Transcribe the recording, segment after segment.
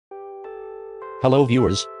Hello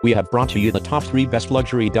viewers, we have brought to you the top 3 best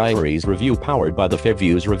luxury diaries review powered by the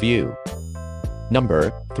Reviews Review.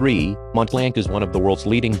 Number 3, Montblanc is one of the world's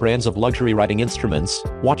leading brands of luxury writing instruments,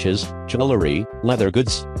 watches, jewelry, leather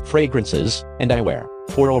goods, fragrances, and eyewear.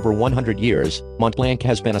 For over 100 years, Montblanc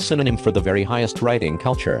has been a synonym for the very highest writing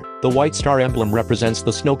culture. The white star emblem represents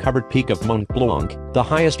the snow-covered peak of Montblanc, the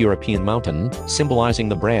highest European mountain, symbolizing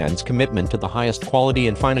the brand's commitment to the highest quality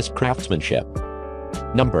and finest craftsmanship.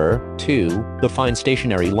 Number 2, the Fine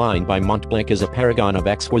Stationery Line by Montblanc is a paragon of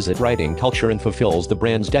exquisite writing culture and fulfills the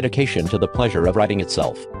brand's dedication to the pleasure of writing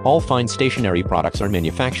itself. All fine stationery products are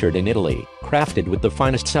manufactured in Italy, crafted with the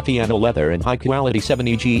finest Saffiano leather and high-quality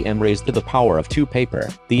 7 raised to the power of 2 paper.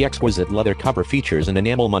 The exquisite leather cover features an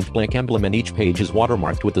enamel Montblanc emblem and each page is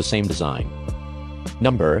watermarked with the same design.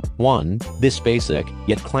 Number 1, this basic,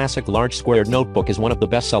 yet classic large square notebook is one of the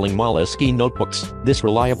best-selling Moleskine notebooks. This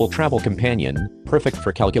reliable travel companion, perfect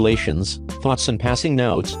for calculations, thoughts and passing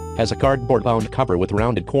notes, has a cardboard-bound cover with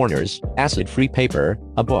rounded corners, acid-free paper,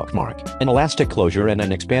 a bookmark, an elastic closure and an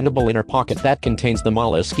expandable inner pocket that contains the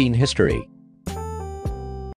Moleskine history.